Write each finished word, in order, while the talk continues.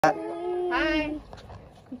Hai.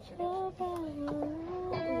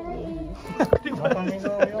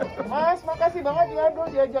 Mas, makasih banget ya Dul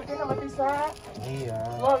diajakin sama Tissa. Iya.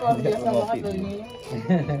 Wah, luar biasa banget Dul ini.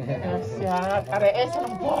 Siap, Aree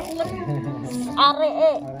seneng banget.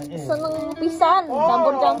 Aree seneng pisan,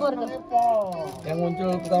 campur-campur. Yang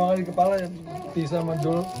muncul pertama kali di kepala ya Tissa sama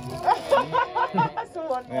Dul.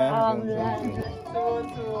 Suwon. Alhamdulillah. Suwon.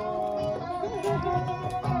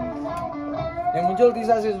 Yang muncul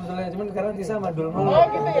Tissa sih sebetulnya, cuman karena Tissa sama Dul mulu. Oh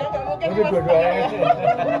gitu ya, nggak mungkin. Udah dua-duanya.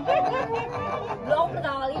 Belum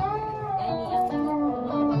pertama kali nyanyi yang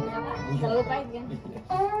selalu pahit kan?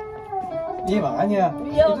 Iya makanya.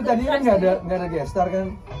 Iya, Itu tadi kan nggak ada guest star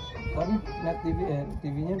kan. Tapi net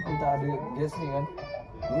TV-nya minta ada guest nih kan.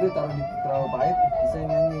 Udah taruh di terlalu pahit, bisa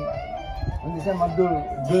nyanyi. Nanti saya sama Dul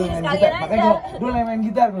main gitar. Makanya Dul main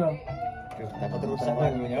gitar bilang. Takut rusak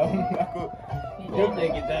kan punya aku. Dia punya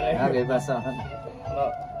gitar ya. Nah, bebas kan. Kalau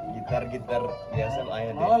gitar biasa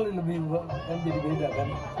lain deh. Malah lebih kan jadi beda kan.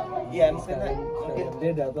 Iya, mungkin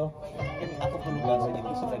beda toh. mungkin aku perlu bahasa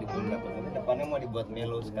jadi sudah di pundak. Depannya mau dibuat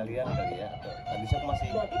melo sekalian kali ya. Atau bisa aku masih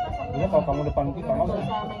Iya kalau kamu depan kita mau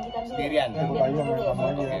sendirian. aku aja main kamu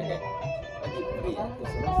aja. Oke. Lagi free ya.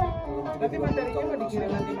 Nanti materinya mau dikirim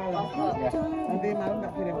nanti malam. Ya. Nanti malam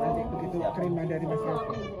tak kirim nanti begitu terima dari Mas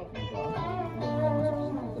Raffi.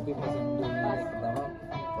 Tapi pas yang dulu pertama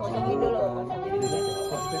Nyanyi dulu.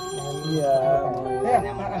 iya. Ya,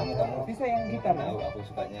 maaf. Bisa yang gitar. Tahu aku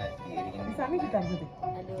sukanya diiringin. Bisa nih gitar tadi.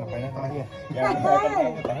 Ngapain tadi ya? Ya,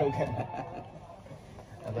 kamu tahu kan.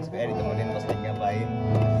 Aku suka ditemenin pas lagi ngapain.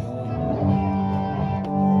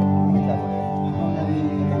 Kita Maksudnya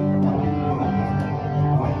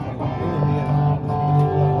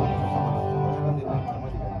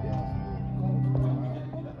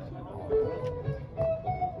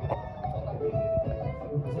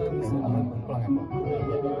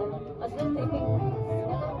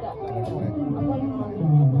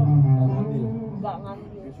taping enggak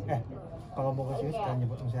ngambil. Kalau mau ke sini sekarang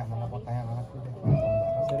nyebut misalnya nama kotanya anak gitu.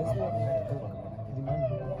 serius ya. Di mana?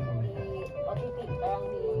 Oh, titik yang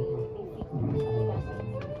di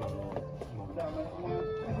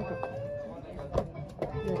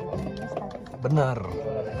Benar.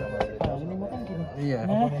 Ini mau kan gini. Iya.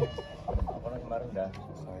 orang kemarin udah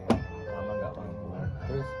selesai. Lama nggak manggung.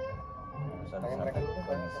 Terus Mereka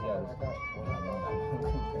kondisi harus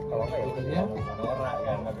kalau kayak gini norak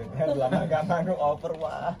kan, maksudnya lama nggak manggung over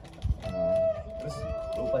wah. Terus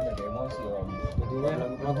lupa jaga emosi om.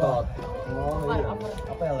 jadinya ngotot. Oh iya.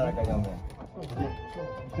 Apa yang olahraga kamu?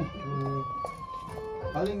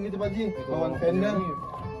 Paling gitu Pak Ji, kawan Penda.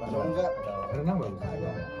 Kalau enggak, Renang bagus.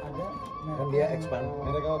 Kan dia expand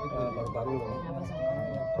mereka gitu. paru-paru loh.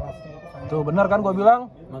 Tuh benar kan gua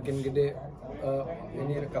bilang? Makin gede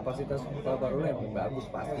ini kapasitas paru-paru yang bagus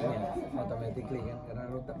pastinya automatically kan karena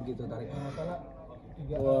lu begitu tarik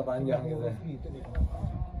wah panjang gitu.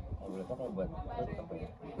 Boleh tahu kalau buat apa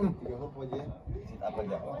ya? Tiga hop aja. Sit up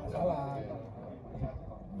aja. Salah.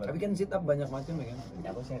 Tapi kan sit up banyak macam ya kan.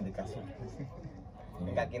 Aku sih yang dikasih.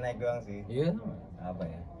 Ini kaki naik doang sih. Iya. Apa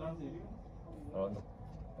ya? Kalau untuk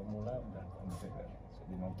pemula udah bisa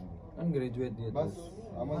 50. Kan graduate dia Bas, tuh.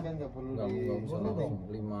 aman kan nggak perlu Nggak bisa langsung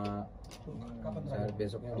 5 sehari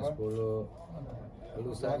besoknya udah 10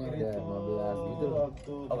 lusannya udah 15 gitu loh.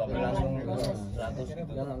 Oh, nggak boleh langsung 100 gitu.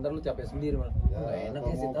 Jangan ntar lu capek sendiri malah. Nggak enak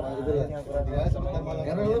ya sit up gitu loh. Dia sebentar malam.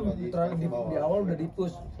 Karena lu terlalu di awal udah di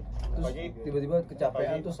push terus tiba-tiba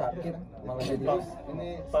kecapean tuh sakit malah jadi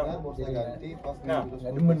Ini sekarang bosnya ganti pas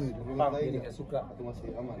nggak demen gitu jadi nggak suka. Itu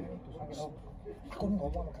masih aman. Aku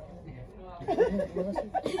ngomong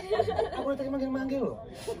aku tadi manggil loh.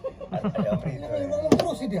 Ada berita. Ngomong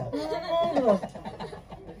terus sih dia.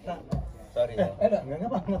 Sorry ya.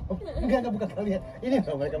 Enggak bukan kalian. Ini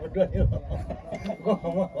loh mereka berdua nih loh. Gua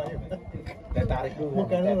ngomong apa ya? Saya tarik dulu.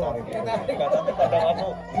 Bukan lu. tarik. Enggak sampai pada aku.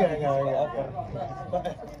 Iya. Over.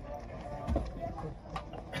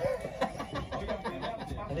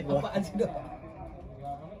 Nanti gua Apaan sih dok?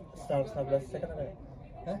 11 second ada ya?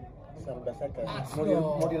 Hah? 11 second.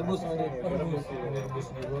 Mau direbus nanti.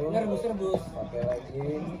 Rebus. Pakai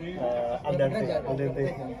lagi. Al dente.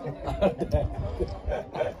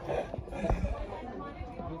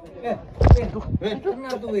 Kena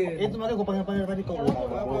tuh Win. Itu makanya gua panggil tadi kok. 11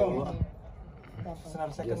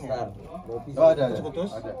 second ya. Oh, ada.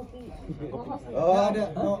 Putus. Ada. Oh, ada.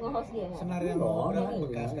 Nge-host dia. Senar yang mau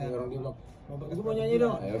bekas kan. Itu mau nyanyi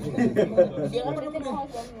dong. Dia kan berarti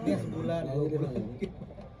nge-host kan. Dia sebulan.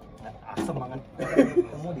 Asem banget.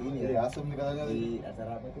 Kamu di ini Jadi ya. asem nih katanya Di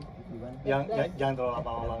acara apa tuh? Di mana? Yang jangan terlalu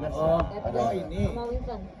lama banget. Oh, ada ini. Sama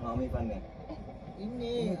Wivan. Mami Van ya.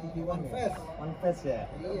 Ini One Fest. One Fest ya?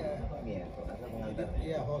 Iya. Ini ya, aku pengantar.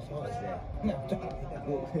 Iya, host ya.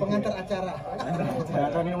 Pengantar acara.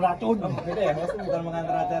 Ada minum racun. Beda ya, host tuh bukan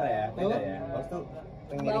mengantar acara ya? Beda ya, host tuh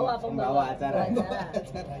pembawa acara.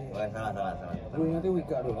 Bukan, salah. Gue ingatnya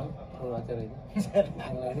Wika doang kalau acara ini.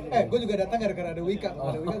 Gue juga datang gara-gara ada Wika.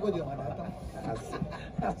 Kalau ada Wika gue juga nggak datang.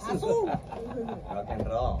 Asu. Rock and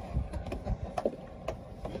roll.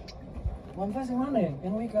 One Fest yang mana ya?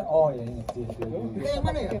 Yang Wika? Oh ya ini. Wika yang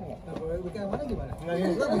mana ya? Wika yang mana gimana?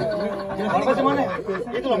 One Fest yang mana?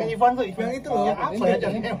 Itu loh, Ivan tuh. Yang itu loh. Apa ya?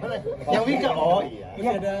 Yang Wika. Oh iya.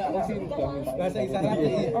 Iya ada bahasa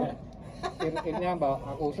isyaratnya. Ir-irnya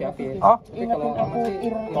aku siapin. Oh, Tapi kalau aku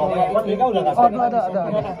ir. Kalau Wika udah nggak Oh ada. ada.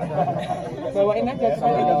 bawain aja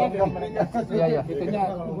supaya ininya Iya iya. itunya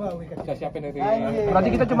saya siapin dari. Berarti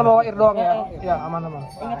kita cuma bawa ir doang ya? Ya aman.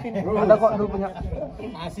 Ada kok dulu punya.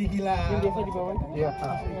 Masih gila. Biasa dibawain. Iya.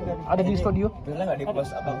 Ada di studio. Bila nggak di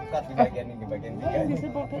post apa cut di bagian ini, di bagian 3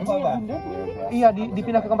 apa? Iya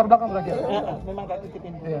dipindah ke kamar belakang berarti. Memang tak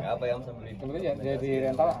titipin. Iya. Apa yang bisa beli? Sebenarnya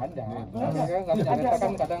jadi rental ada. Nggak bisa rental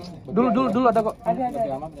kan kadang. Dulu ada kok. Ada.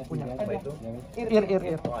 Lebih aman punya. Apa itu?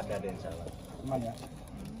 Ir. Oh ada deh salah. Aman ya.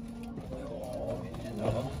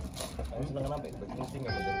 Kamu seneng kenapa? Baca musik nggak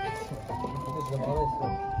baca? Itu sudah males.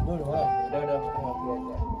 Udah.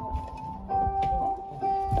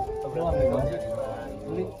 Belum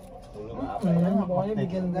beli. Dulu mah apa ya? Pokoknya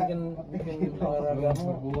bikin olahragamu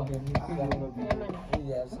buah yang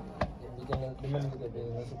iya yang bikin temen juga dia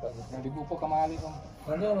nggak suka gitu. Yang dipupuk kemari om.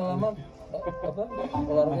 Nanti lama-lama apa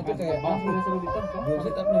olahraga itu kayak seru belum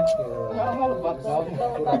sit up nih.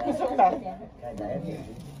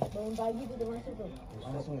 Bangun pagi tuh udah masuk tuh.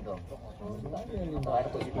 Langsung itu. Air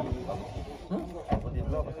putih dulu. Air putih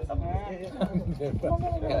dulu apa tetap?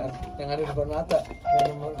 Yang ada di depan mata. Kalau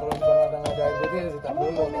di depan mata nggak ada air putih ya sit up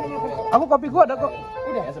dulu. Aku kopi gua ada kok.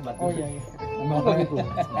 Udah ya sebat. Oh iya. Emang gitu.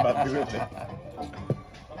 Sebat dulu deh.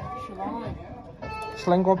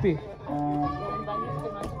 Slank kopi. Bangun pagi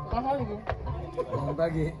tuh masuk tuh. Mahal itu. Bangun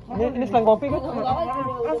pagi. Ini selain kopi kan? Bangun pagi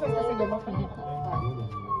udah makan.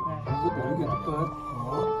 Gue juga cepet.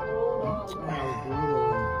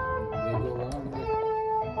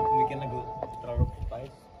 Bikin lagu terlalu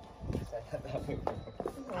pahit. Saya tahu.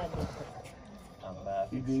 Apa?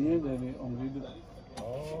 Idenya dari Om Ridho.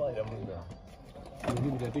 Oh, ada muda. Jadi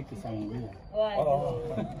berarti kesayangan dia. Oh.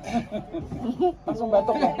 Langsung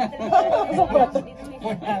batuk ya.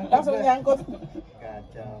 Langsung nyangkut.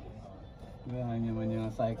 Kacau. Dia hanya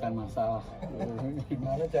menyelesaikan masalah.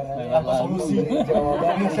 Gimana caranya? Apa solusi?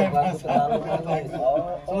 Jawabannya saya terlalu manis.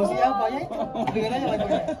 Solusinya apa ya? Dengar aja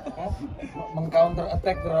lagunya. Mengcounter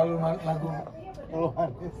attack terlalu lagu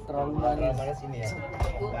terlalu manis. Mana sini ya?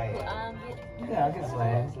 Baik. Iya, agak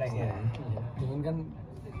slang. Slang ya. Cuman kan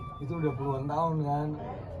itu udah puluhan tahun kan.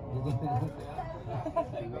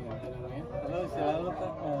 Kalau selalu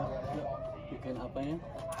kan bikin apanya?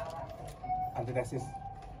 Antitesis.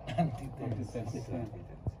 Antitesis.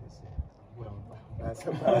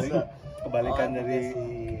 Kebalikan dari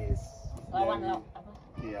Lawan apa?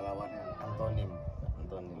 iya lawannya antonim.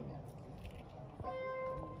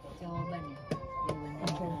 Jawaban ya.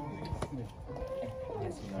 Aku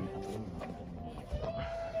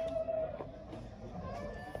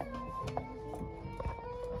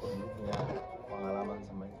dulu punya pengalaman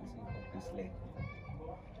sama itu sih, kopi Slank.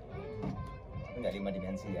 Tapi nggak 5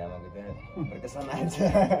 dimensi ya, maksudnya berkesan aja.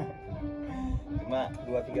 Cuma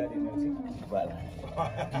 2-3 dimensi coba lah.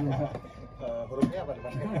 Hurufnya apa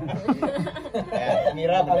depannya?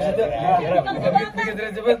 Mirap Habis itu bikin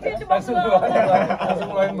cepet langsung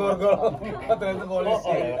main borgol. Ternyata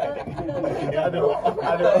polisi. Aduh.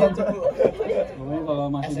 Pokoknya kalau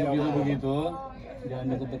masih begitu, jangan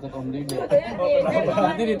deket-deket Om Ridho.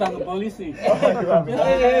 Nanti ditangkap polisi.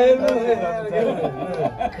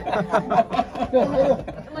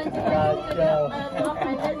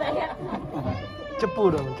 Cepu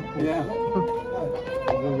dong, cepu. Iya.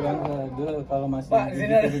 Gue bilang dulu kalau masih Pak,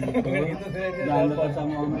 sini ada. begitu, jangan dekat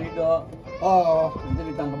sama Om Ridho. Oh, Nanti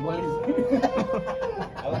ditangkap polisi.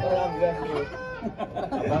 Aku pernah bilang dulu.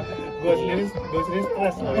 Gue sendiri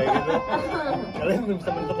stres loh kayak gitu. Kalian belum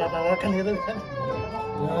bisa menertawakan gitu kan?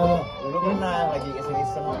 Dulu pernah lagi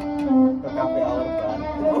iseng-iseng ke cafe Orban.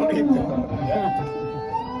 Oh gitu.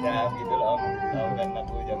 Ya gitu loh Om. Tahu kan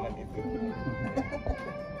aku zaman itu.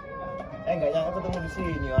 Nggak nyangka ketemu di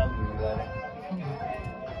sini alhamdulillah.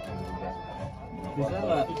 Bisa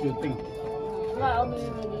nggak syuting? Enggak, Om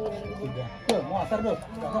ini lagi. Tuh, mau asar dong.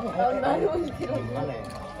 Tahun baru gitu. Gimana ya?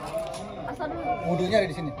 Asal dulu. Wudunya ada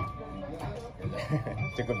di sini.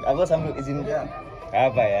 Cukup. Aku sambil izin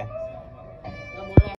apa ya?